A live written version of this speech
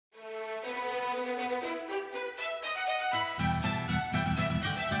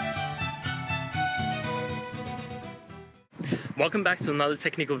Welcome back to another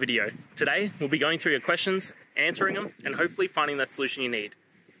technical video. Today, we'll be going through your questions, answering them, and hopefully finding that solution you need.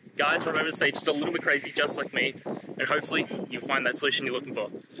 Guys, remember to stay just a little bit crazy just like me, and hopefully you'll find that solution you're looking for.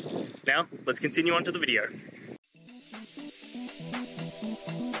 Now, let's continue on to the video.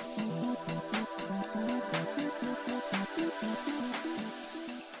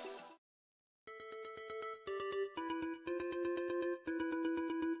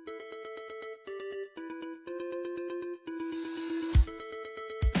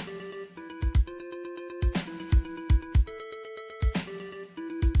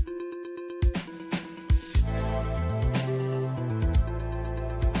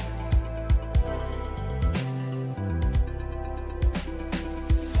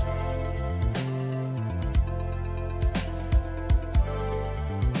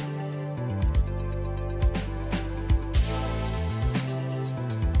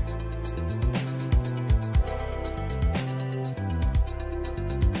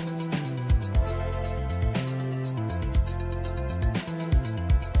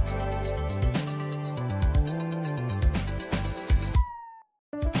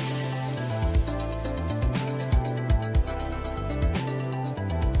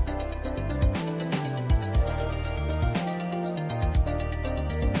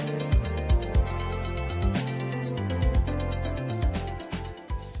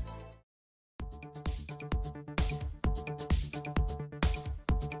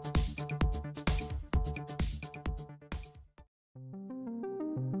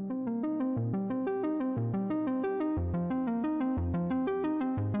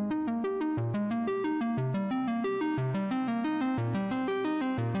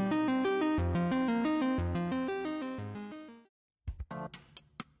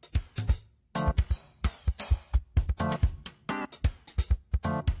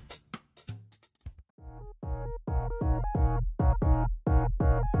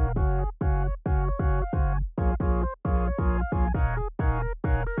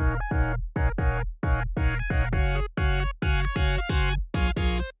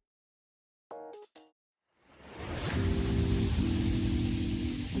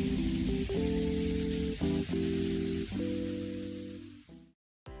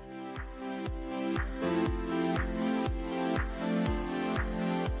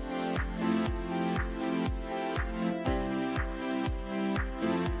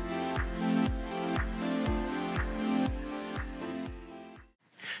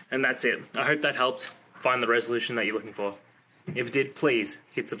 And that's it. I hope that helped find the resolution that you're looking for. If it did, please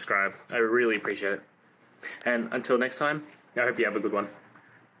hit subscribe. I really appreciate it. And until next time, I hope you have a good one.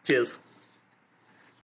 Cheers.